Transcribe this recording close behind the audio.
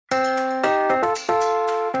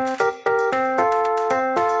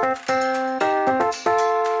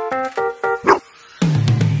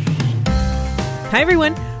Hi,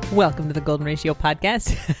 everyone. Welcome to the Golden Ratio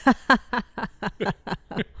Podcast.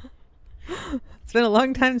 It's been a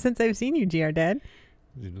long time since I've seen you, GR Dad.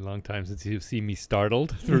 It's been a long time since you've seen me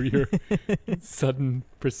startled through your sudden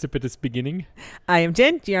precipitous beginning. I am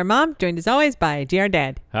Jen, GR Mom, joined as always by GR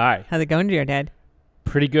Dad. Hi. How's it going, GR Dad?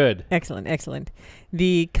 Pretty good. Excellent, excellent.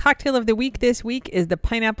 The cocktail of the week this week is the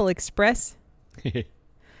Pineapple Express. It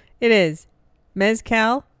is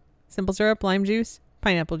mezcal, simple syrup, lime juice,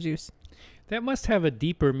 pineapple juice. That must have a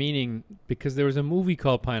deeper meaning because there was a movie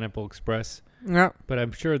called Pineapple Express, Yep. but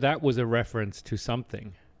I'm sure that was a reference to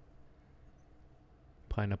something.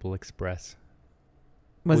 Pineapple Express.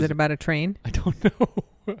 Was it about a train? I don't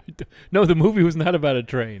know. No, the movie was not about a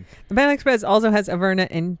train. The Pineapple Express also has Averna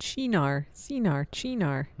and Chinar.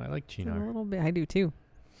 Chinar. I like A chinar. little bit. I do too.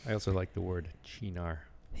 I also like the word chinar.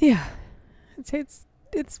 Yeah. It's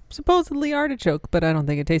supposedly artichoke, but I don't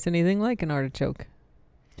think it tastes anything like an artichoke.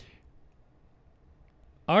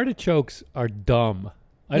 Artichokes are dumb.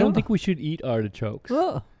 I don't Ugh. think we should eat artichokes.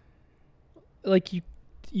 Ugh. Like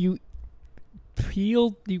you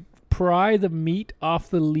pry the meat off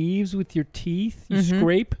the leaves with your teeth. You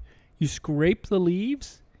scrape the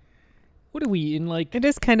leaves. What are we in like? It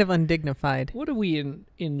is kind of undignified. What are we in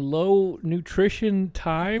low nutrition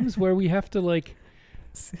times where we have to like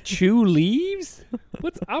chew leaves?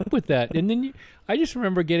 What's up with that? And then I just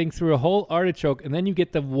remember getting through a whole artichoke, and then you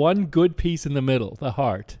get the one good piece in the middle, the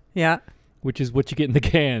heart. Yeah. Which is what you get in the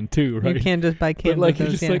can too, right? You can just buy cans But like of you're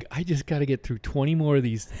those, just yeah. like, I just got to get through 20 more of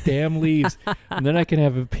these damn leaves, and then I can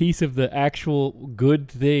have a piece of the actual good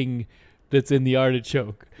thing that's in the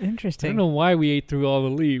artichoke. I Interesting. don't know why we ate through all the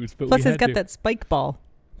leaves, but Plus, we it's got had to. that spike ball,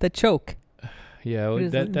 the choke. Yeah, well, It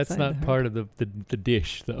is that's inside not the part of the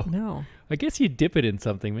dish, though. No. I guess you dip it in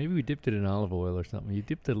something. Maybe we dipped it in olive oil or something. You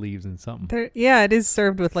dip the leaves in something. Yeah, it is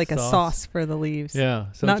served with like a Sauce. sauce for the leaves. Yeah,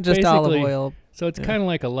 so Not it's just olive basically- oil. So it's Yeah. kind of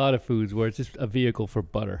like a lot of foods where it's just a vehicle for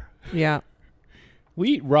butter. Yeah.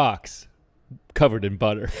 We eat rocks covered in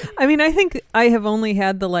butter. I mean, I think I have only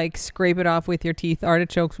had the like scrape it off with your teeth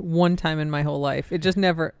artichokes one time in my whole life. It just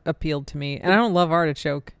never appealed to me. And I don't love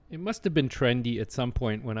artichoke. It must have been trendy at some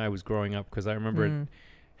point when I was growing up because I remember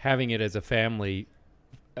having it as a family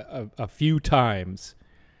a few times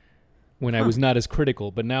when I was not as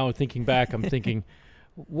critical. But now thinking back, I'm thinking,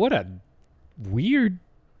 what a weird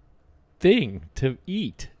thing to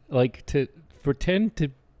eat. Like to pretend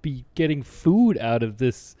to be getting food out of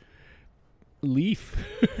this leaf.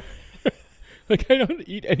 Like I don't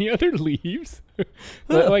eat any other leaves.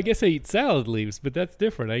 Well, I guess I eat salad leaves, but that's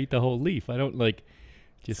different. I eat the whole leaf. I don't like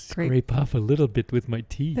just scrape off a little bit with my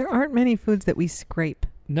teeth. There aren't many foods that we scrape.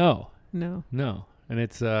 No. No. And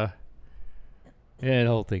it's the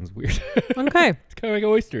whole thing's weird. Okay. It's kind of like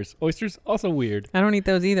oysters. Oysters also weird. I don't eat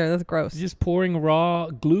those either. That's gross. Just pouring raw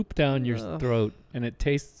gloop down your Ugh. throat, and it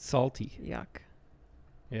tastes salty. Yuck.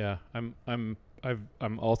 Yeah, I'm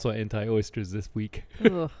also anti-oysters this week.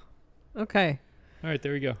 Ugh. Okay. All right,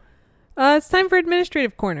 there we go. It's time for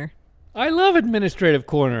Administrative Corner. I love Administrative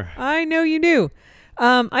Corner. I know you do.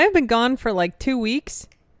 I have been gone for like 2 weeks.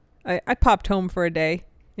 I popped home for a day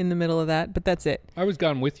in the middle of that, but that's it. I was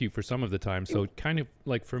gone with you for some of the time, so kind of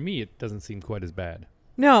like for me, it doesn't seem quite as bad.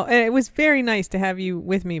 No, it was very nice to have you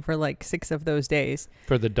with me for like 6 of those days.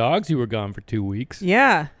 For the dogs, you were gone for 2 weeks.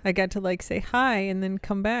 Yeah, I got to like say hi and then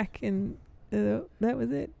come back, and that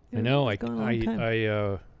was it. I know. It was gone a long time.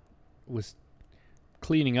 I was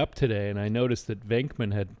cleaning up today, and I noticed that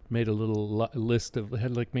Venkman had made a little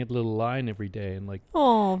made a little line every day, and like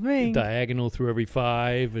Oh, man. diagonal through every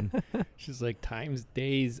 5, and she's like times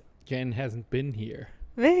days Jen hasn't been here.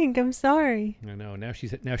 Vink, I'm sorry. I know. Now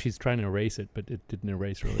she's trying to erase it, but it didn't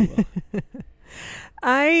erase really well.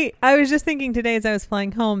 I was just thinking today as I was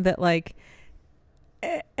flying home that like,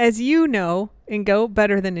 as you know and go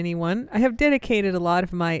better than anyone, I have dedicated a lot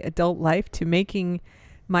of my adult life to making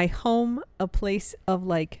my home a place of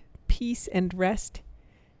like peace and rest,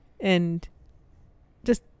 and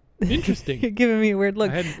just Interesting. you're giving me a weird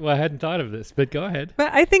look. I hadn't thought of this, but go ahead.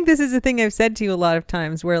 But I think this is a thing I've said to you a lot of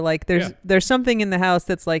times where like there's something in the house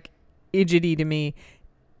that's like idioty to me,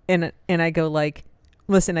 and I go like,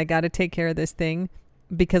 listen, I got to take care of this thing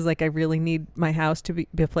because like I really need my house to be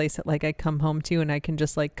a place that like I come home to and I can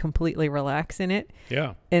just like completely relax in it.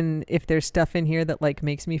 Yeah. And if there's stuff in here that like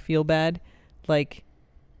makes me feel bad, like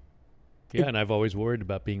Yeah, and I've always worried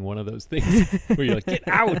about being one of those things where you're like, get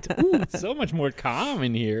out. Ooh, it's so much more calm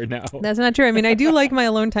in here now. That's not true. I mean, I do like my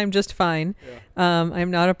alone time just fine. Yeah. I'm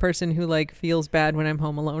not a person who like feels bad when I'm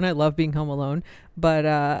home alone. I love being home alone.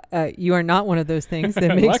 But you are not one of those things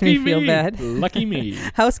that makes me feel bad. Lucky me.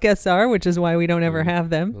 House guests are, which is why we don't ever have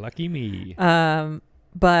them. Lucky me.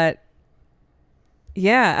 But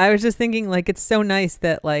Yeah, I was just thinking like it's so nice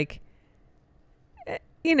that like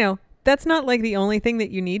you know, that's not like the only thing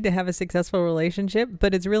that you need to have a successful relationship,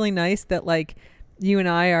 but it's really nice that like you and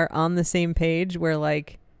I are on the same page where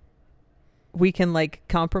like we can like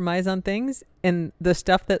compromise on things, and the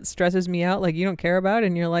stuff that stresses me out like you don't care about,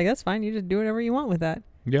 and you're like that's fine, you just do whatever you want with that.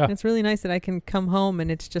 Yeah. And it's really nice that I can come home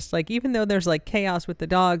and it's just like, even though there's like chaos with the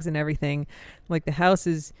dogs and everything, like the house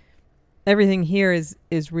is, everything here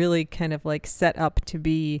is really kind of like set up to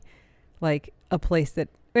be like a place that,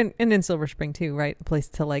 and in Silver Spring too, right? A place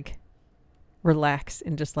to like relax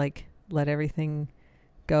and just like let everything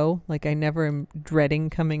go. Like I never am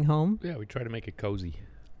dreading coming home. Yeah, we try to make it cozy.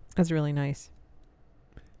 That's really nice.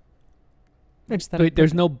 I just thought Wait,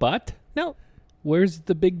 there's no but? No. Where's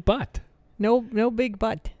the big but? No big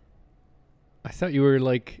butt. I thought you were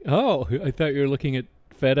like, oh, I thought you were looking at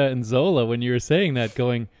Feta and Zola when you were saying that,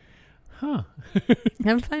 going, huh.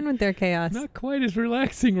 I'm fine with their chaos. Not quite as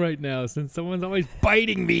relaxing right now since someone's always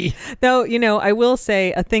biting me. Though, you know, I will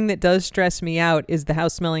say a thing that does stress me out is the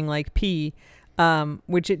house smelling like pee,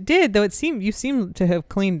 which it did, though you seem to have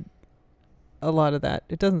cleaned a lot of that.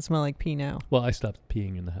 It doesn't smell like pee now. Well, I stopped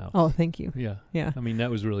peeing in the house. Oh, thank you. Yeah. Yeah. I mean,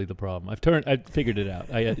 that was really the problem. I figured it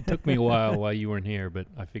out. It took me a while you weren't here, but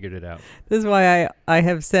I figured it out. This is why I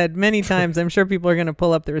have said many times, I'm sure people are going to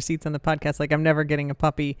pull up the receipts on the podcast, like I'm never getting a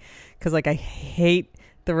puppy because like I hate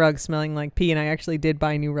the rugs smelling like pee, and I actually did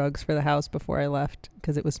buy new rugs for the house before I left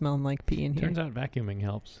because it was smelling like pee in here. Turns out vacuuming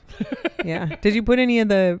helps. Yeah. Did you put any of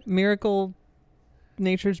the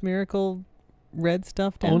Nature's Miracle red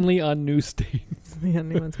stuff down? Only on new stains. Yeah,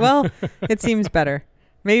 new ones. Well, it seems better.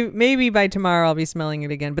 Maybe by tomorrow I'll be smelling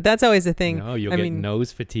it again. But that's always the thing. No, you'll get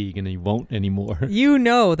nose fatigue and you won't anymore. You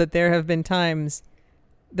know that there have been times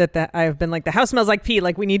that I've been like, the house smells like pee.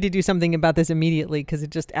 Like we need to do something about this immediately because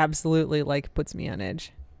it just absolutely like puts me on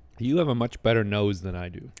edge. You have a much better nose than I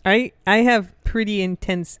do. I have pretty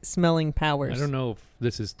intense smelling powers. I don't know if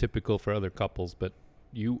this is typical for other couples, but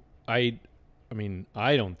I mean,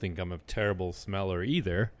 I don't think I'm a terrible smeller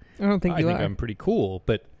either. I don't think I think I'm pretty cool,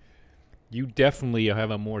 but you definitely have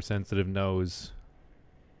a more sensitive nose.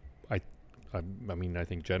 I mean, I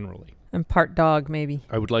think generally. I'm part dog, maybe.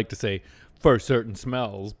 I would like to say for certain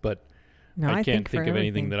smells, but No, I can't think of everything.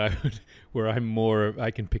 anything that I would where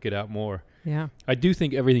I can pick it out more. Yeah. I do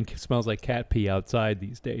think everything smells like cat pee outside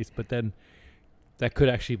these days, but then that could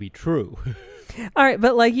actually be true. All right,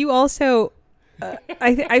 but like you also,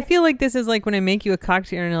 I feel like this is like when I make you a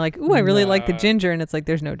cocktail and you're like, ooh, I really like the ginger, and it's like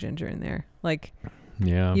there's no ginger in there. Like,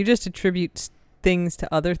 yeah, you just attribute things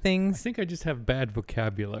to other I things. think I just have bad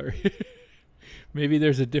vocabulary. Maybe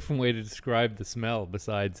there's a different way to describe the smell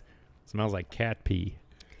besides smells like cat pee.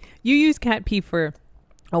 You use cat pee for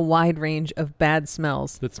a wide range of bad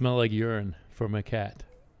smells. That smell like urine from a cat.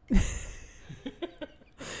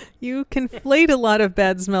 You conflate a lot of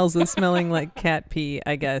bad smells with smelling like cat pee,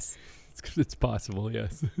 I guess. It's possible,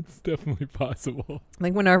 yes. It's definitely possible.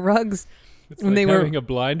 Like when our rugs, It's when like they were having a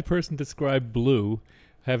blind person describe blue,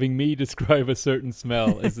 having me describe a certain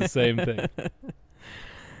smell is the same thing.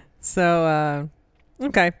 So,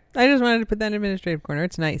 okay. I just wanted to put that in administrative corner.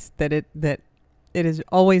 It's nice that it is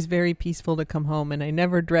always very peaceful to come home, and I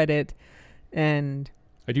never dread it. And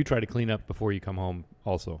I do try to clean up before you come home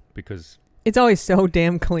also, because it's always so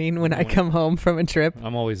damn clean when I come home from a trip.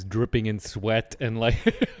 I'm always dripping in sweat and like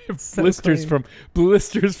So blisters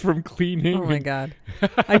clean. from cleaning. Oh my God.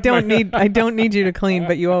 I don't need you to clean,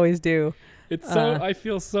 but you always do. It's so I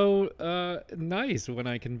feel so nice when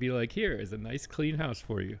I can be like, here is a nice clean house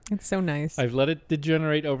for you. It's so nice. I've let it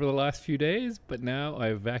degenerate over the last few days, but now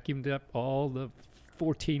I've vacuumed up all the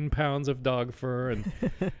 14 pounds of dog fur and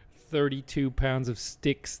 32 pounds of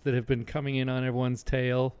sticks that have been coming in on everyone's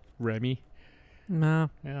tail. Remy. No.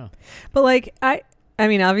 Yeah. But like I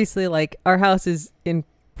mean obviously like our house is in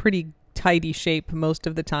pretty tidy shape most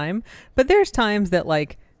of the time, but there's times that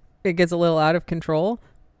like it gets a little out of control,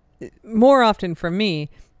 more often for me,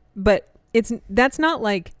 but that's not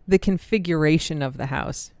like the configuration of the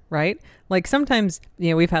house, right? Like sometimes,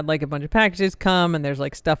 we've had like a bunch of packages come and there's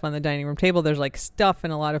like stuff on the dining room table. There's like stuff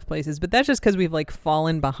in a lot of places, but that's just because we've like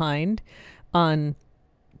fallen behind on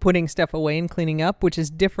putting stuff away and cleaning up, which is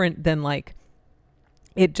different than like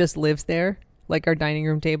it just lives there. Like our dining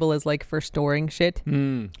room table is like for storing shit.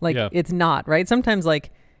 It's not, right? Sometimes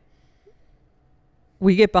like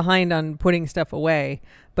we get behind on putting stuff away,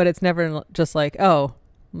 but it's never just like, oh,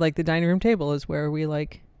 like the dining room table is where we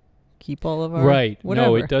like keep all of our whatever.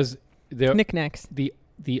 No, it does. Knickknacks. The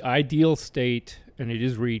ideal state, and it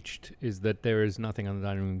is reached, is that there is nothing on the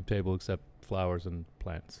dining room table except flowers and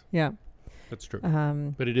plants. Yeah. That's true.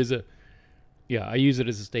 But it is I use it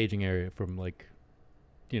as a staging area from like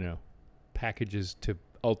packages to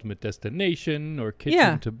ultimate destination or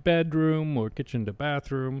kitchen to bedroom or kitchen to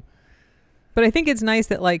bathroom. But I think it's nice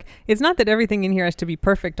that, like, it's not that everything in here has to be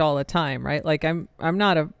perfect all the time, right? Like, I'm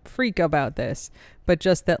not a freak about this, but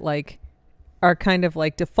just that, like, our kind of,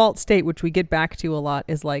 like, default state, which we get back to a lot,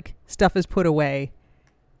 is, like, stuff is put away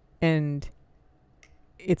and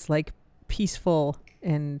it's, like, peaceful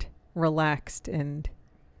and relaxed and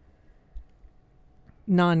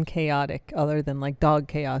non-chaotic, other than, like, dog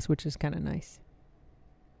chaos, which is kind of nice.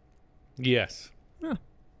 Yes. Oh,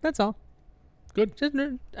 that's all. Good.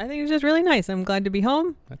 I think it's just really nice. I'm glad to be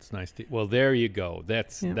home. That's nice. Well, there you go.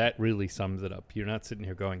 That really sums it up. You're not sitting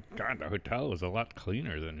here going, God, the hotel was a lot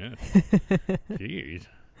cleaner than this. Jeez.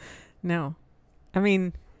 No. I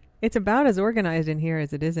mean, it's about as organized in here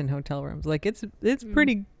as it is in hotel rooms. Like, it's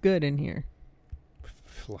pretty good in here.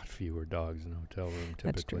 A lot fewer dogs in a hotel room,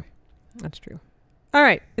 typically. That's true. All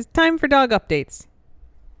right. It's time for dog updates.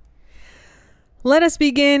 Let us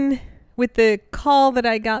begin with the call that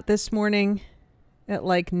I got this morning at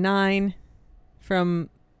like 9 from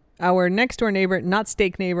our next door neighbor, not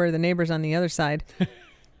steak neighbor, the neighbor's on the other side.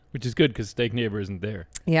 Which is good because steak neighbor isn't there.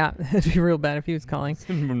 Yeah, it'd be real bad if he was calling.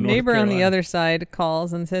 Neighbor on the other side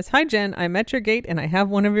calls and says, "Hi, Jen, I'm at your gate and I have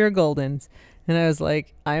one of your Goldens." And I was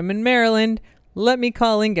like, "I'm in Maryland. Let me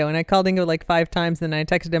call Ingo." And I called Ingo like 5 times. Then I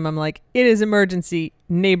texted him. I'm like, "It is emergency.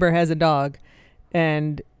 Neighbor has a dog."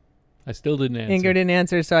 And I still didn't answer. Ingo didn't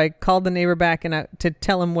answer. So I called the neighbor back and to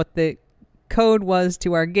tell him what the code was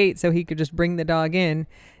to our gate so he could just bring the dog in.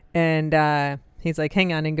 And he's like,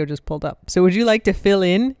 "Hang on." Ingo just pulled up. So would you like to fill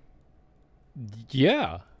in?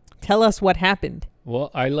 Yeah. Tell us what happened.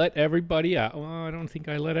 Well, I let everybody out. Well, I don't think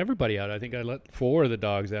I let everybody out. I think I let 4 of the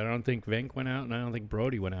dogs out. I don't think Venk went out, and I don't think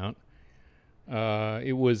Brody went out.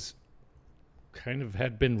 It was kind of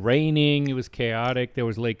had been raining. It was chaotic. There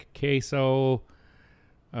was Lake Queso,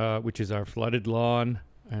 which is our flooded lawn,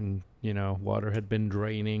 and, water had been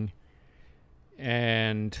draining.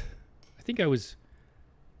 And I think I was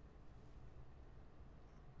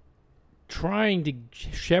trying to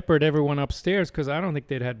shepherd everyone upstairs because I don't think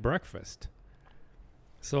they'd had breakfast.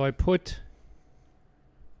 So I can't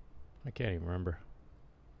even remember.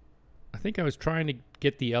 I think I was trying to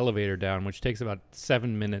get the elevator down, which takes about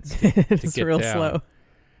 7 minutes to it's get real down.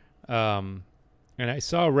 Slow. And I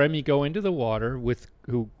saw Remy go into the water with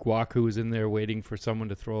Guac, who was in there waiting for someone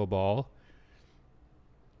to throw a ball.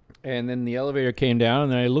 And then the elevator came down,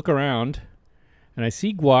 and then I look around, and I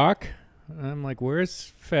see Guac. I'm like,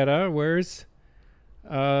 "Where's Feta? Where's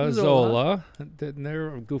Zola?"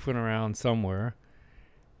 They're goofing around somewhere.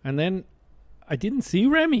 And then I didn't see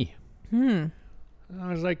Remy. I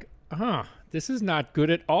was like, this is not good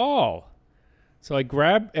at all. So I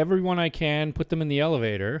grab everyone I can, put them in the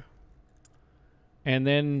elevator, and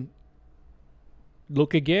then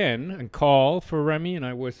look again and call for Remy, and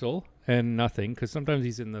I whistle, and nothing, because sometimes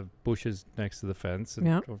he's in the bushes next to the fence, and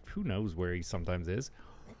or who knows where he sometimes is.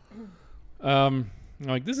 I'm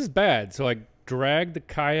like, this is bad. So I drag the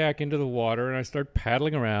kayak into the water, and I start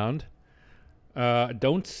paddling around.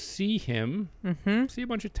 Don't see him. See a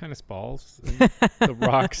bunch of tennis balls, the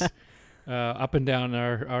rocks up and down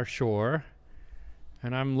our shore.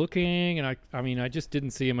 And I'm looking, and I just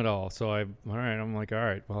didn't see him at all. So I'm like, all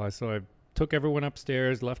right. Well, so I took everyone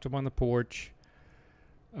upstairs, left them on the porch,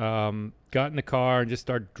 got in the car, and just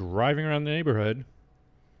started driving around the neighborhood.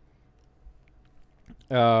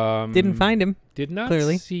 Didn't find him. Did not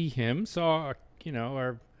clearly see him. Saw,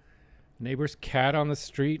 our neighbor's cat on the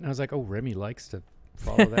street, and I was like, oh, Remy likes to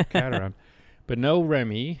follow that cat around. But no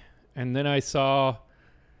Remy. And then I saw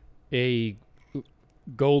a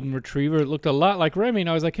golden retriever. It looked a lot like Remy, and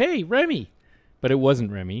I was like, hey, Remy. But it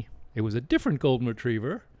wasn't Remy. It was a different golden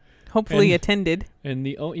retriever. Hopefully attended. And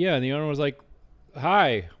the owner was like,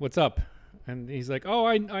 hi, what's up? And he's like, oh,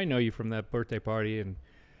 I know you from that birthday party. And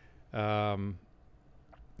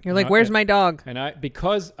you're like, where's my dog? And I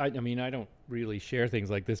don't really share things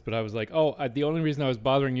like this, but I was like, the only reason I was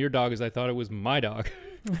bothering your dog is I thought it was my dog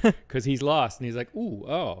because he's lost. And he's like,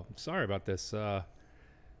 I'm sorry about this.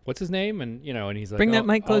 What's his name? And, and he's like, bring that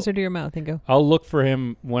mic closer to your mouth and go. I'll look for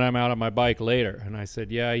him when I'm out on my bike later. And I said,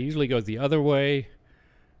 yeah, he usually goes the other way.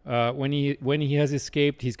 When he has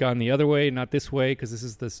escaped, he's gone the other way, not this way, because this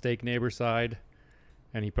is the steak neighbor side.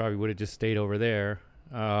 And he probably would have just stayed over there.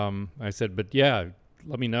 I said, but yeah,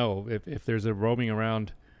 let me know if there's a roaming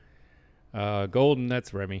around golden.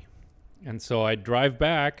 That's Remy. And so I drive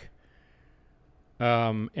back,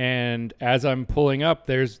 and as I'm pulling up,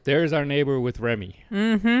 there's our neighbor with Remy.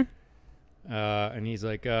 And he's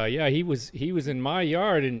like, yeah, he was in my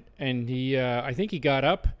yard, and he I think he got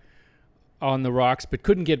up on the rocks but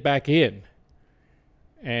couldn't get back in.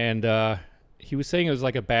 And he was saying it was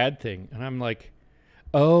like a bad thing. And I'm like,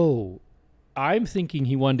 oh, I'm thinking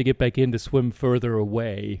he wanted to get back in to swim further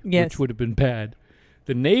away, Yes. which would have been bad.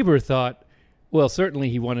 The neighbor thought, well, certainly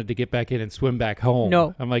he wanted to get back in and swim back home.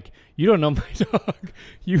 No. I'm like, you don't know my dog.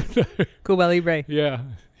 Cuba Libre. Yeah.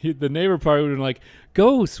 The neighbor probably would have been like,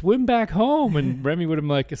 go swim back home. And Remy would have been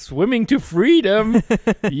like, swimming to freedom.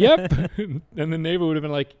 Yep. And the neighbor would have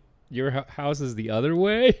been like, your house is the other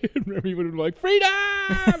way. And Remy would have been like,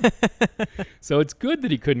 freedom. So it's good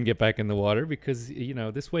that he couldn't get back in the water because,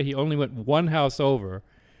 this way he only went one house over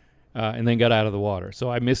and then got out of the water. So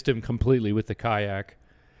I missed him completely with the kayak.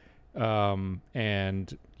 And,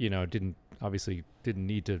 didn't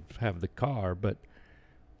need to have the car, but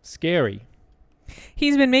scary.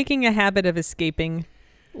 He's been making a habit of escaping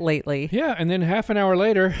lately. Yeah, and then half an hour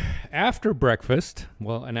later, after breakfast,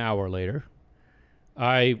 well, an hour later,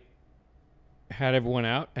 I had everyone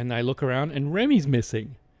out, and I look around, and Remy's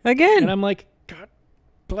missing. Again. And I'm like, God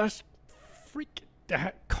bless,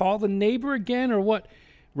 call the neighbor again, or what?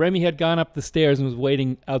 Remy had gone up the stairs and was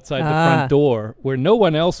waiting outside the front door, where no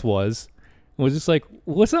one else was, and was just like,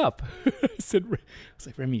 what's up? I was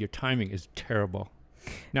like, Remy, your timing is terrible.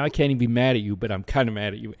 Now I can't even be mad at you, but I'm kind of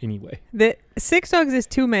mad at you anyway. The 6 dogs is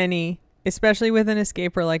too many, especially with an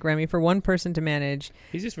escaper like Remy, for one person to manage.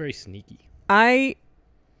 He's just very sneaky.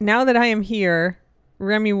 Now that I am here,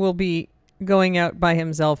 Remy will be going out by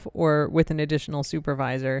himself or with an additional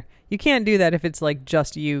supervisor. You can't do that if it's like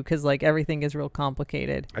just you, because like everything is real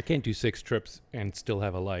complicated. I can't do 6 trips and still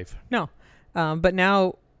have a life. No. But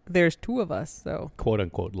now there's 2 of us, so. Quote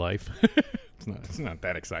unquote life. It's not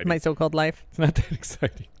that exciting. My so-called life. It's not that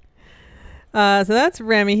exciting. So that's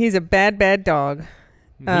Remy. He's a bad, bad dog.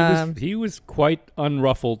 He was quite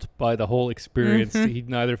unruffled by the whole experience. Mm-hmm. He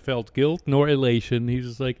neither felt guilt nor elation. He was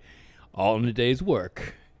just like, all in a day's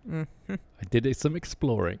work. Mm-hmm. I did some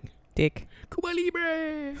exploring. Dick. Cuba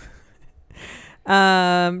Libre.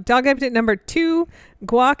 Dog update number 2.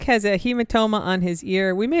 Guac has a hematoma on his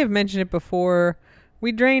ear. We may have mentioned it before.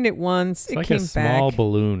 We drained it once. It's it like came a small back.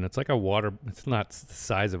 balloon. It's like a water. It's not the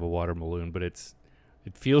size of a water balloon, but it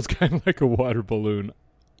feels kind of like a water balloon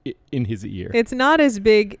in his ear. It's not as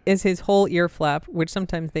big as his whole ear flap, which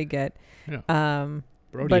sometimes they get. Yeah.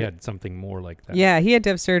 Brody had something more like that. Yeah, he had to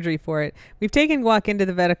have surgery for it. We've taken Guac into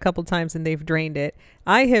the vet a couple times and they've drained it.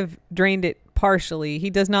 I have drained it partially. He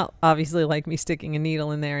does not obviously like me sticking a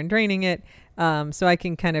needle in there and draining it. So I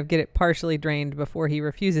can kind of get it partially drained before he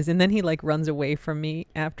refuses. And then he like runs away from me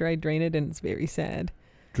after I drain it, and it's very sad.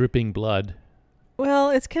 Dripping blood. Well,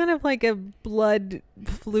 it's kind of like a blood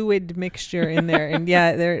fluid mixture in there. And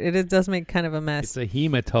yeah, it does make kind of a mess. It's a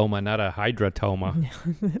hematoma, not a hydratoma.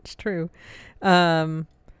 That's true. So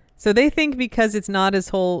they think because it's not his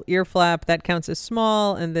whole ear flap, that counts as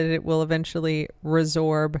small, and that it will eventually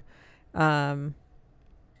resorb. Yeah,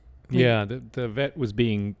 the vet was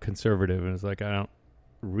being conservative and was like, I don't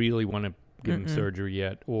really want to give him surgery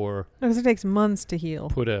yet, or because it takes months to heal.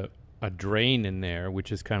 Put a drain in there,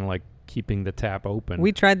 which is kind of like keeping the tap open.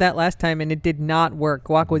 We tried that last time and it did not work.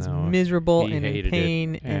 Guac was miserable and in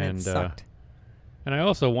pain, and it sucked. And I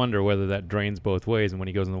also wonder whether that drains both ways, and when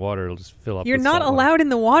he goes in the water, it'll just fill up. You're not allowed in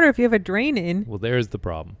the water if you have a drain in. Well, there's the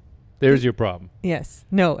problem. There's your problem. Yes.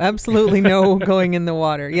 No, absolutely no going in the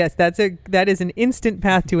water. Yes, that is an instant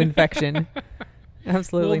path to infection.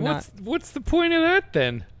 Absolutely not. What's the point of that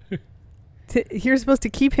then? You're supposed to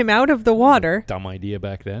keep him out of the water. Dumb idea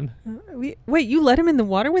back then. Wait, you let him in the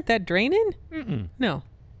water with that drain in? Mm-mm. No.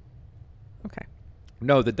 Okay.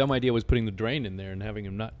 No, the dumb idea was putting the drain in there and having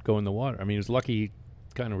him not go in the water. I mean, he was lucky he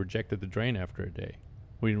kind of rejected the drain after a day.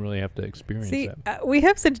 We didn't really have to experience that. We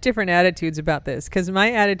have such different attitudes about this, because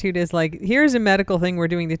my attitude is like, here's a medical thing we're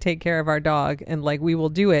doing to take care of our dog, and like we will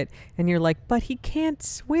do it. And you're like, but he can't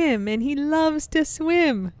swim, and he loves to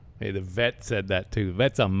swim. Hey, the vet said that too.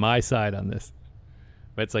 Vet's on my side on this.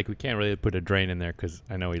 Vet's like, we can't really put a drain in there because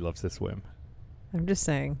I know he loves to swim. I'm just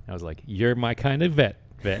saying. I was like, you're my kind of vet.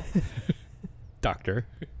 Doctor.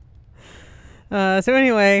 So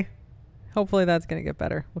anyway, hopefully that's going to get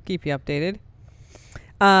better. We'll keep you updated.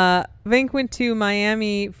 Vink went to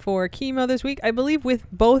Miami for chemo this week, I believe, with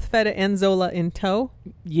both Feta and Zola in tow.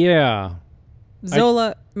 Yeah.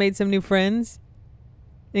 Zola made some new friends.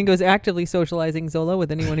 Ingo's actively socializing Zola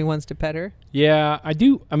with anyone who wants to pet her. Yeah, I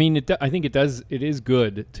do. I mean, I think it does. It is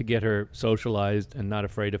good to get her socialized and not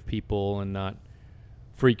afraid of people and not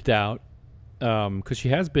freaked out. Because she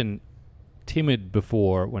has been timid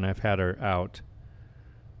before when I've had her out.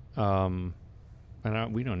 And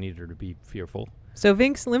we don't need her to be fearful. So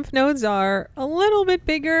Vink's lymph nodes are a little bit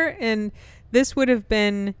bigger, and this would have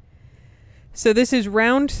been So this is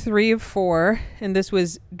round 3 of 4, and this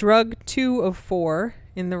was drug 2 of 4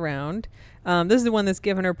 in the round. This is the one that's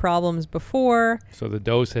given her problems before. So the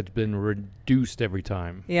dose had been reduced every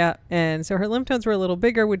time. Yeah, and so her lymph nodes were a little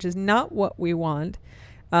bigger, which is not what we want.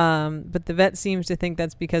 But the vet seems to think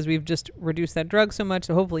that's because we've just reduced that drug so much.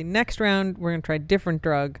 So hopefully next round we're going to try a different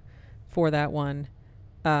drug for that one.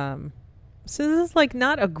 So this is like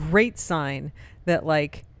not a great sign that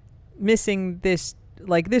like missing this,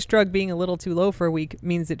 like this drug being a little too low for a week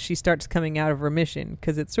means that she starts coming out of remission,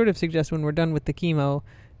 because it sort of suggests when we're done with the chemo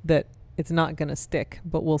that it's not going to stick,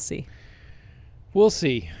 but we'll see. We'll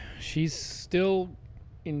see. She's still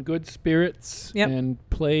in good spirits and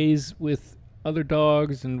plays with other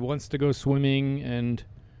dogs and wants to go swimming and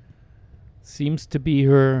seems to be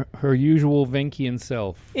her usual Venkian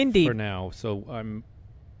self. Indeed. For now. So I'm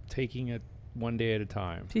taking it one day at a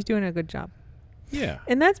time. She's doing a good job. Yeah.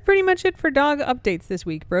 And that's pretty much it for dog updates this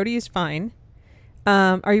week. Brody is fine.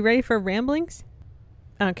 Are you ready for ramblings?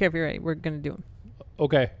 I don't care if you're ready. We're going to do them.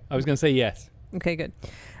 Okay. I was going to say yes. Okay, good.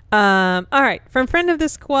 All right. From friend of the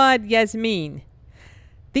squad, Yasmin.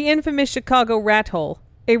 The infamous Chicago rat hole,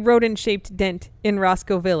 a rodent-shaped dent in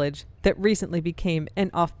Roscoe Village that recently became an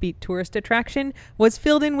offbeat tourist attraction, was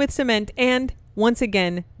filled in with cement and, once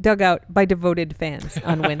again, dug out by devoted fans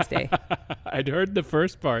on Wednesday. I'd heard the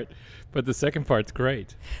first part, but the second part's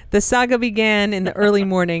great. The saga began in the early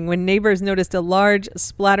morning when neighbors noticed a large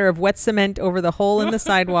splatter of wet cement over the hole in the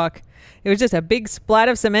sidewalk. It was just a big splat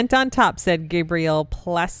of cement on top, said Gabriel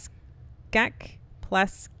Plaskak,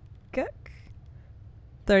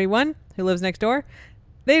 31, who lives next door.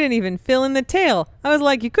 They didn't even fill in the tail. I was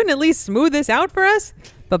like, you couldn't at least smooth this out for us?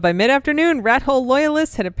 But by mid-afternoon, rat hole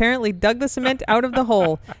loyalists had apparently dug the cement out of the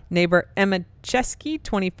hole. Neighbor Emma Chesky,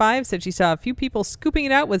 25, said she saw a few people scooping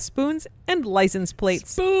it out with spoons and license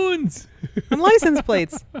plates. Spoons! And license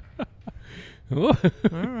plates.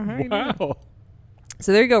 Wow.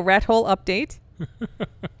 So there you go, rat hole update.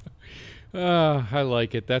 I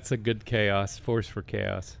like it. That's a good chaos. Force for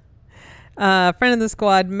chaos. Friend of the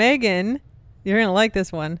squad, Megan, you're going to like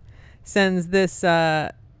this one, sends this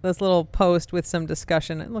little post with some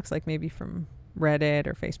discussion. It looks like maybe from Reddit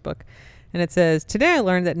or Facebook. And it says, today I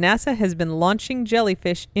learned that NASA has been launching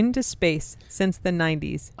jellyfish into space since the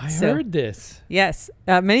 90s. I heard this. Yes.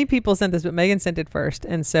 Many people sent this, but Megan sent it first.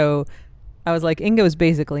 And so I was like, Ingo's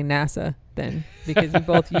basically NASA then, because we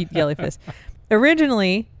both eat jellyfish.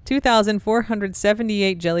 Originally,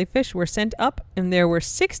 2,478 jellyfish were sent up, and there were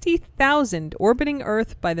 60,000 orbiting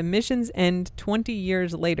Earth by the mission's end 20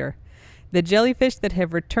 years later. The jellyfish that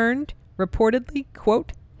have returned reportedly,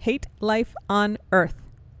 quote, hate life on Earth.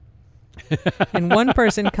 And one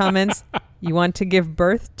person comments, you want to give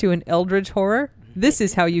birth to an eldritch horror? This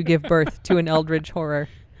is how you give birth to an eldritch horror.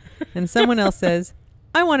 And someone else says,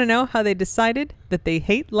 I want to know how they decided that they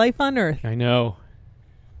hate life on Earth. I know.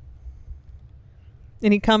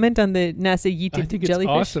 Any comment on the NASA yeeted I think jellyfish?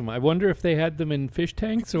 it's awesome. I wonder if they had them in fish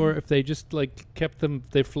tanks or if they just like kept them,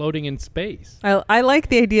 they're floating in space. I like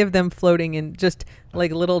the idea of them floating in just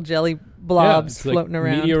like little jelly blobs it's floating like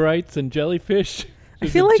around. Meteorites and jellyfish. I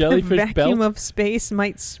feel like the jellyfish vacuum belt. of space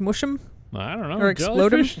might smush them. I don't know. or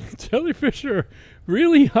explode 'em. Jellyfish are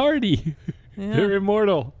really hardy. Yeah. They're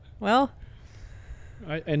immortal. Well,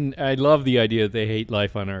 I love the idea that they hate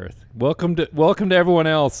life on Earth. Welcome to everyone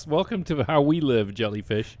else. Welcome to how we live,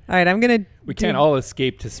 jellyfish. all right, We can't all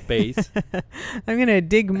escape to space. I'm gonna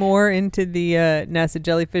dig more into the NASA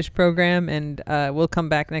jellyfish program, and we'll come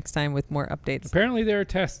back next time with more updates. Apparently, there are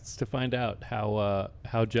tests to find out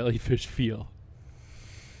how jellyfish feel.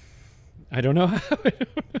 I don't know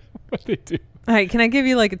what they do. All right, can I give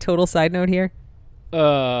you like a total side note here?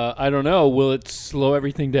 I don't know. Will it slow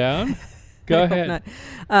everything down? Go I ahead. hope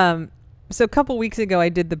not. So a couple weeks ago, I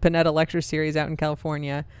did the Panetta Lecture Series out in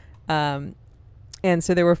California. And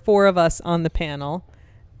so there were 4 of us on the panel.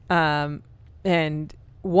 And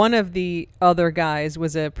one of the other guys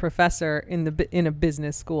was a professor in a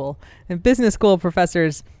business school. And business school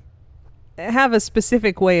professors have a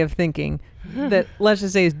specific way of thinking that, let's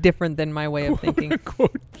just say, is different than my way of thinking.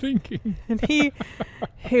 Quote thinking. And he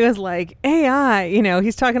was like, AI,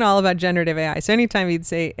 he's talking all about generative AI. So anytime he'd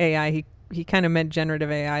say AI, he kind of meant generative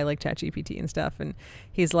AI like ChatGPT and stuff. And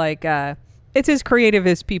he's like, it's as creative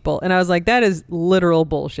as people. And I was like, that is literal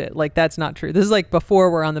bullshit. Like, that's not true. This is like before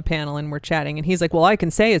we're on the panel and we're chatting. And he's like, well, all I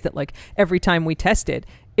can say is that like every time we test it,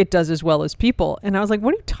 it does as well as people. And I was like,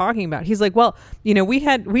 what are you talking about? He's like, well,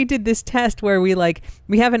 we did this test where we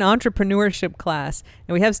have an entrepreneurship class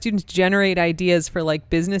and we have students generate ideas for like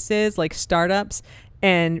businesses, like startups.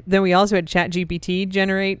 And then we also had ChatGPT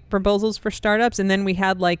generate proposals for startups. And then we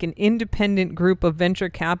had like an independent group of venture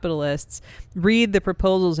capitalists read the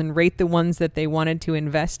proposals and rate the ones that they wanted to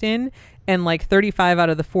invest in. And like 35 out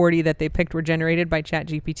of the 40 that they picked were generated by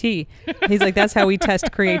ChatGPT. He's like, that's how we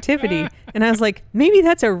test creativity. And I was like, maybe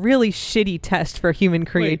that's a really shitty test for human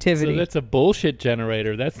creativity. Wait, so that's a bullshit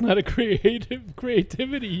generator. That's not a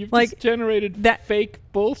creativity. You've Like, just generated that fake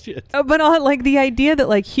bullshit. But like the idea that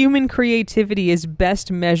like human creativity is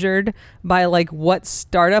best measured by like what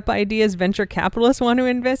startup ideas venture capitalists want to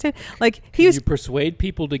invest in. Like You persuade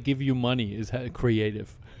people to give you money is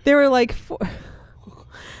creative. there were like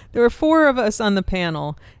there were 4 of us on the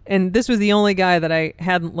panel, and this was the only guy that I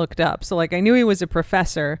hadn't looked up. So like I knew he was a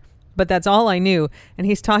professor, but that's all I knew. And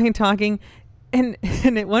he's talking, and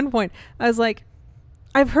at one point I was like,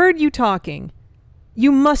 I've heard you talking.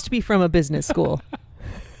 You must be from a business school.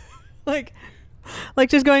 like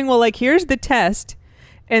just going, well, like here's the test.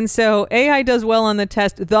 And so AI does well on the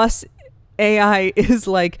test. Thus AI is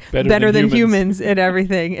like better than humans at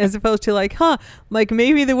everything, as opposed to like, like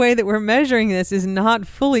maybe the way that we're measuring this is not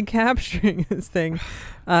fully capturing this thing.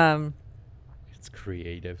 It's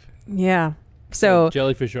creative. Yeah. So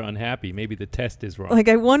jellyfish are unhappy. Maybe the test is wrong. like,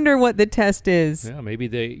 I wonder what the test is. Yeah, maybe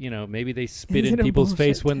they spit Is in it a people's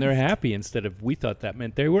face bullshit when they're test? happy instead of we thought that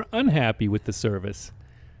meant they were unhappy with the service.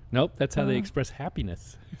 Nope, that's how they express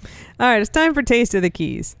happiness. All right, it's time for Taste of the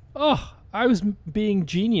Keys. Oh, I was being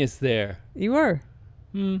genius there. You were.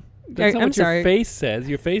 That's I'm not what sorry. your face says.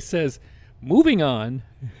 Your face says, moving on.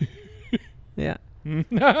 Yeah.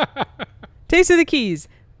 Taste of the Keys.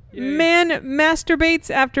 Yay. Man masturbates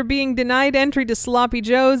after being denied entry to Sloppy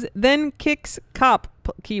Joe's, then kicks cop,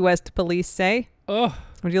 Key West police say. Oh,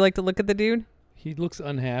 Would you like to look at the dude? he looks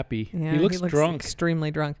unhappy. Yeah, he looks drunk.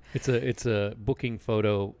 Extremely drunk. It's a booking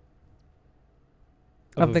photo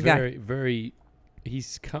Of a the guy. very, very.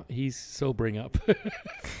 He's sobering up.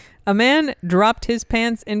 A man dropped his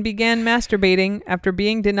pants and began masturbating after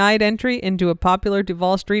being denied entry into a popular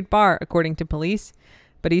Duval Street bar, according to police.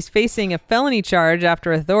 But he's facing a felony charge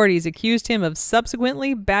after authorities accused him of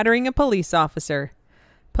subsequently battering a police officer.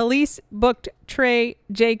 Police booked Trey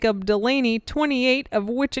Jacob Delaney, 28, of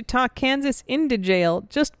Wichita, Kansas, into jail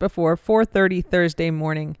just before 4:30 Thursday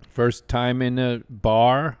morning. First time in a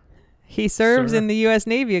bar. He serves Sir? in the U.S.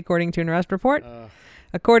 Navy, according to an arrest report.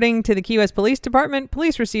 According to the Key West Police Department,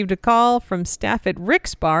 police received a call from staff at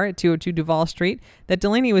Rick's Bar at 202 Duval Street that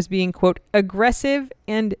Delaney was being, quote, aggressive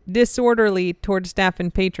and disorderly toward staff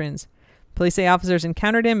and patrons. Police say officers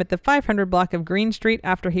encountered him at the 500 block of Green Street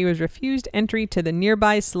after he was refused entry to the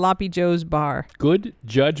nearby Sloppy Joe's bar. Good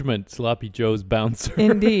judgment, Sloppy Joe's bouncer.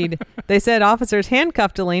 Indeed. They said officers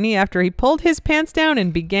handcuffed Delaney after he pulled his pants down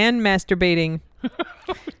and began masturbating.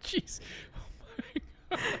 Jeez.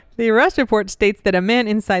 The arrest report states that a man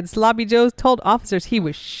inside Sloppy Joe's told officers he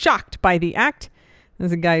was shocked by the act. This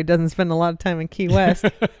is a guy who doesn't spend a lot of time in Key West.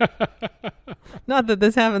 Not that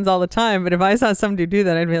this happens all the time, but if I saw somebody do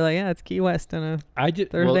that, I'd be like, yeah, it's Key West on a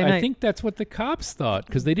Thursday night. I think that's what the cops thought,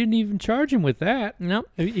 because they didn't even charge him with that. Nope.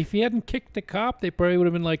 If he hadn't kicked the cop, they probably would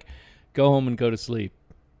have been like, go home and go to sleep,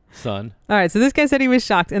 son. All right, so this guy said he was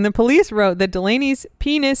shocked, and the police wrote that Delaney's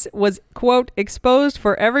penis was, quote, exposed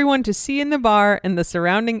for everyone to see in the bar and the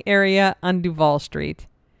surrounding area on Duval Street.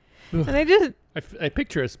 Ugh. And I just... I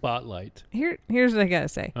picture a spotlight. Here's what I gotta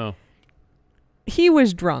say. Oh. He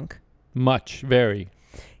was drunk. Much, very.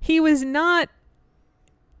 He was not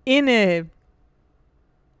in a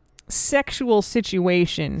sexual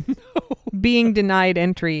situation being denied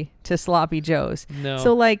entry to Sloppy Joe's. No.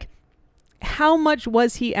 So, like, how much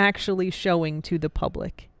was he actually showing to the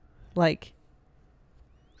public? Like,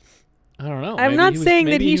 I don't know. I'm Maybe not was- saying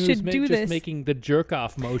that maybe he was should do just this. making the jerk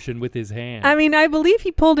off motion with his hand. I mean, I believe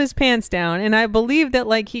he pulled his pants down, and I believe that,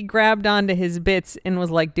 like, he grabbed onto his bits and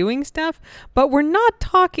was, like, doing stuff. But we're not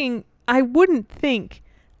talking, I wouldn't think,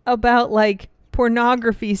 about, like,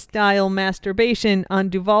 pornography-style masturbation on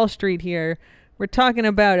Duval Street here. We're talking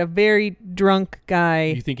about a very drunk guy.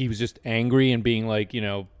 You think he was just angry and being like,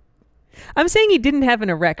 I'm saying he didn't have an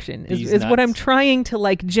erection, These is what I'm nuts. trying to,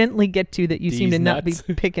 like, gently get to that you seem These to not be nuts.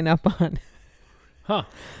 picking up on. huh?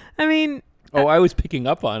 I mean, Oh, I was picking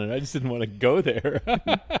up on it. I just didn't want to go there.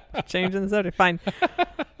 changing the subject. Fine.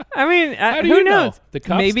 I mean, How do who you know? knows? The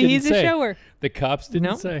cops Maybe didn't he's say. a shower. The cops didn't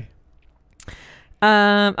Nope. say.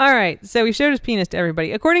 All right, so he showed his penis to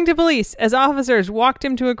everybody. According to police, as officers walked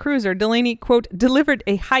him to a cruiser, Delaney, quote, delivered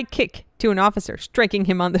a high kick to an officer, striking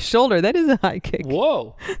him on the shoulder. That is a high kick.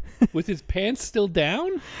 Whoa. With his pants still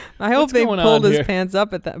down? I hope What's they going pulled on his here? pants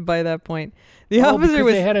up by that point. The Oh, officer because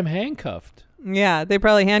was, they had him handcuffed. yeah, they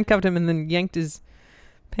probably handcuffed him and then yanked his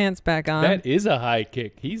pants back on. That is a high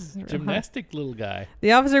kick. He's a gymnastic little guy.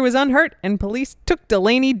 The officer was unhurt, and police took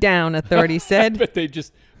Delaney down, authorities said. But they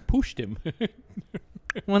just pushed him.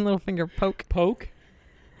 One little finger poke. Poke?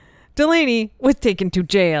 Delaney was taken to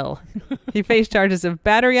jail. He faced charges of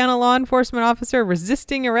battery on a law enforcement officer,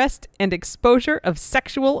 resisting arrest, and exposure of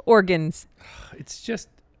sexual organs. It's just,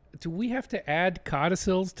 do we have to add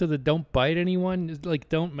codicils to the don't bite anyone? It's like,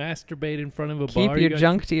 don't masturbate in front of a bar. Keep your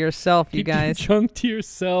junk to yourself, you guys. Keep your junk to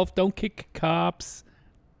yourself. Don't kick cops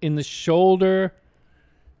in the shoulder.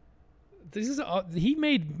 He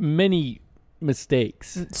made many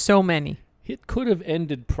mistakes. So many. It could have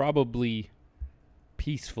ended probably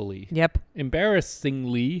peacefully. Yep.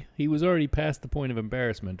 Embarrassingly, he was already past the point of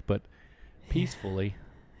embarrassment, but peacefully.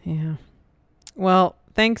 Yeah. Well,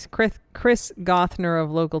 thanks, Chris Gothner of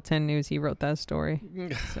Local 10 News. He wrote that story.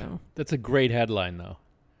 So That's a great headline, though.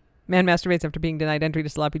 Man masturbates after being denied entry to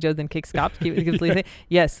Sloppy Joe's, then kicks cops.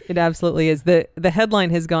 Yes, it absolutely is. The headline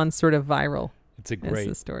has gone sort of viral. It's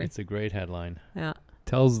a great headline. Yeah.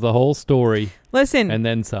 Tells the whole story. Listen, And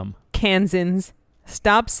then some. Kansans,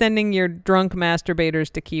 stop sending your drunk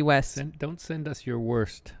masturbators to Key West. Don't send us your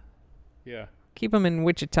worst. Yeah. Keep them in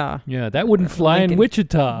Wichita. Yeah, that wouldn't fly in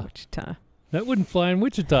Wichita. Wichita. That wouldn't fly in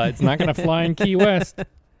Wichita. It's not going to fly in Key West.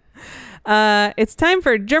 It's time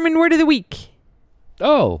for German Word of the Week.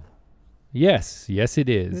 Oh, yes. Yes, it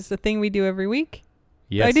is. Is this a thing we do every week?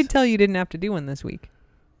 Yes. I did tell you didn't have to do one this week.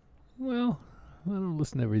 Well, I don't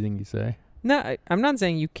listen to everything you say. No, I'm not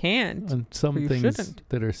saying you can't. And some you things shouldn't.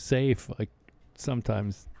 that are safe, like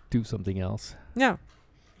sometimes do something else. No.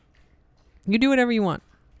 You do whatever you want.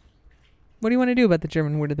 What do you want to do about the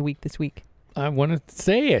German Word of the Week this week? I want to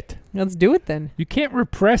say it. Let's do it then. You can't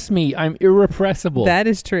repress me. I'm irrepressible. That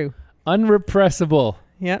is true. Unrepressible.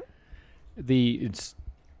 Yep. The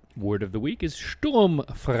word of the week is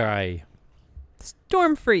sturmfrei.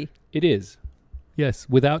 Storm free. It is. Yes,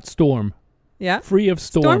 without storm. Yeah. Free of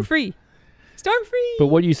storm. Storm free. Storm free. But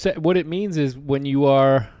what it means is when you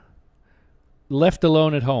are left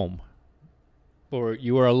alone at home, or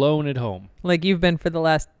you are alone at home. Like you've been for the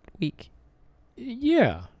last week.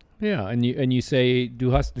 Yeah, and you say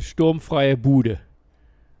du hast eine sturmfreie Bude.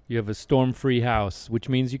 You have a storm-free house, which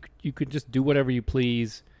means you could just do whatever you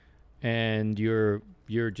please, and you're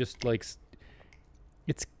just like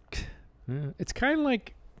it's kind of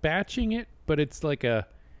like batching it, but it's like a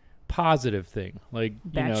positive thing. Like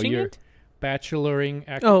you're it? bacheloring,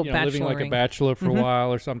 living like a bacheloring. bachelor for a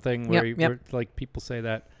while or something, where, Yep. where like people say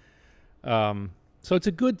that. So it's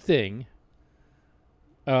a good thing.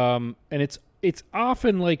 And it's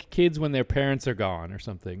often like kids when their parents are gone or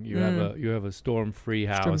something. You have a storm-free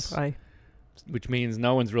house, Sturmfrei. which means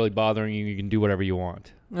no one's really bothering you. You can do whatever you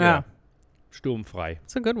want. Yeah. Sturmfrei.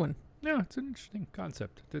 It's a good one. Yeah, it's an interesting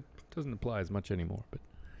concept. It doesn't apply as much anymore, but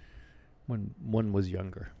when one was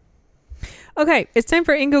younger. Okay, it's time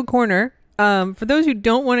for Ingo Corner. For those who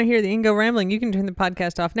don't want to hear the Ingo rambling, you can turn the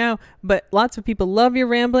podcast off now. But lots of people love your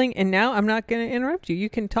rambling, and now I'm not going to interrupt you. You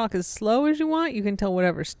can talk as slow as you want. You can tell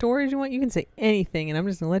whatever stories you want. You can say anything, and I'm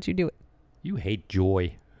just going to let you do it. You hate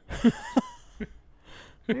joy.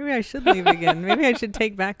 Maybe I should leave again. Maybe I should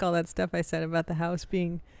take back all that stuff I said about the house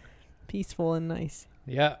being peaceful and nice.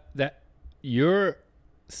 Yeah, that your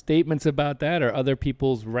statements about that are other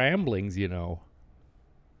people's ramblings, you know.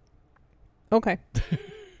 Okay.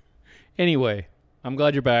 Anyway, I'm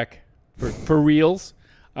glad you're back. For reals,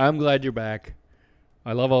 I'm glad you're back.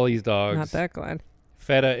 I love all these dogs. Not that glad.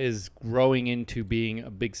 Feta is growing into being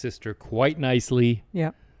a big sister quite nicely.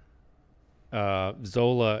 Yeah.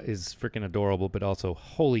 Zola is freaking adorable, but also,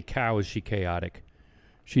 holy cow, is she chaotic.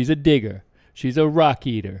 She's a digger. She's a rock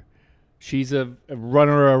eater. She's a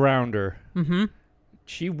runner around her. Mm-hmm.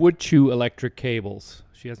 She would chew electric cables.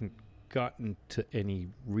 She hasn't gotten to any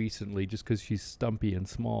recently just because she's stumpy and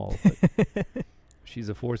small. But she's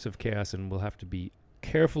a force of chaos and will have to be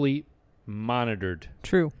carefully monitored.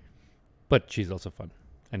 True. But she's also fun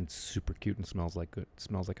and super cute and smells like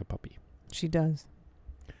a puppy. She does.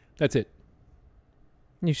 That's it.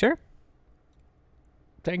 You sure?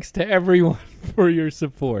 Thanks to everyone for your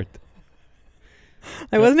support.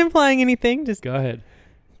 I wasn't implying anything, just Go ahead.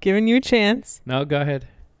 giving you a chance. No, go ahead.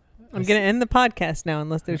 I'm going to end the podcast now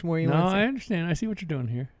unless there's more you No, want to say. I understand. I see what you're doing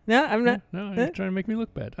here. No, I'm not. No, you're trying to make me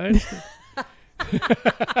look bad. I understand.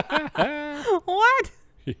 What?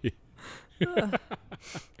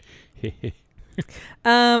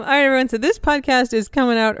 All right, everyone. So this podcast is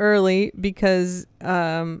coming out early because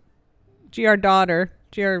GR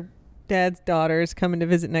Dad's daughter is coming to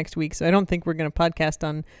visit next week. So I don't think we're going to podcast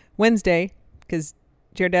on Wednesday because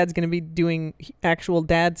GR Dad's going to be doing actual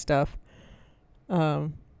dad stuff.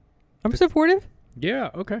 I'm supportive. Yeah.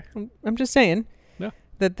 Okay. I'm just saying Yeah.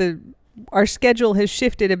 that our schedule has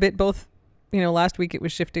shifted a bit. Both, last week it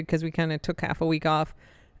was shifted because we kind of took half a week off.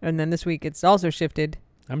 And then this week it's also shifted.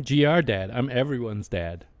 I'm GR dad. I'm everyone's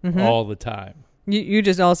dad Mhm. all the time. You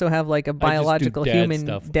just also have like a I just biological do dad human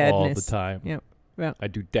stuff dadness. all the time. Yeah. Yeah. I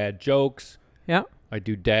do dad jokes. Yeah. I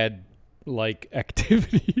do dad-like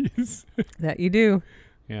activities. That you do.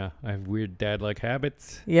 Yeah, I have weird dad-like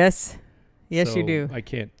habits. Yes. Yes, you so do. I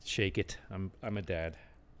can't shake it. I'm a dad.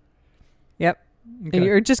 Yep. Okay. And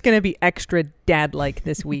you're just going to be extra dad-like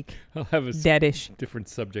this week. I'll have a Daddish. different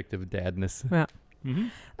subject of dadness. Yeah.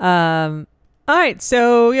 Mm-hmm. All right.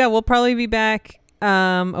 So, yeah, we'll probably be back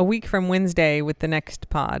a week from Wednesday with the next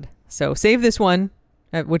pod. So save this one,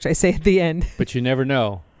 which I say at the end. But you never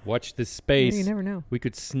know. Watch this space. You never know. We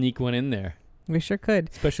could sneak one in there, We sure could.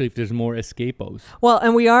 especially if there's more escapos. Well,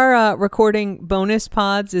 and we are recording bonus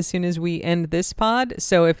pods as soon as we end this pod.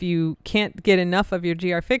 So if you can't get enough of your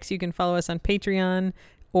GR Fix, you can follow us on Patreon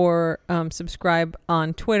or subscribe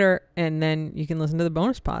on Twitter, and then you can listen to the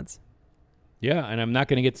bonus pods. Yeah, and I'm not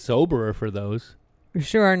going to get soberer for those. We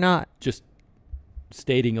sure are not. Just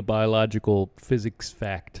stating a biological physics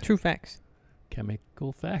fact. True facts.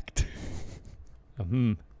 Chemical fact.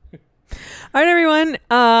 All right, everyone.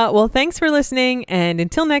 Well, thanks for listening. And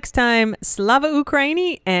until next time, Slava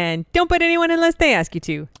Ukraini, and don't put anyone unless they ask you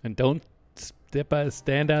to. And don't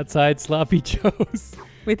stand outside Sloppy Joe's.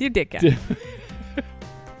 With your dick out.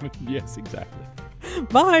 Yes, exactly.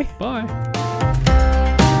 Bye. Bye.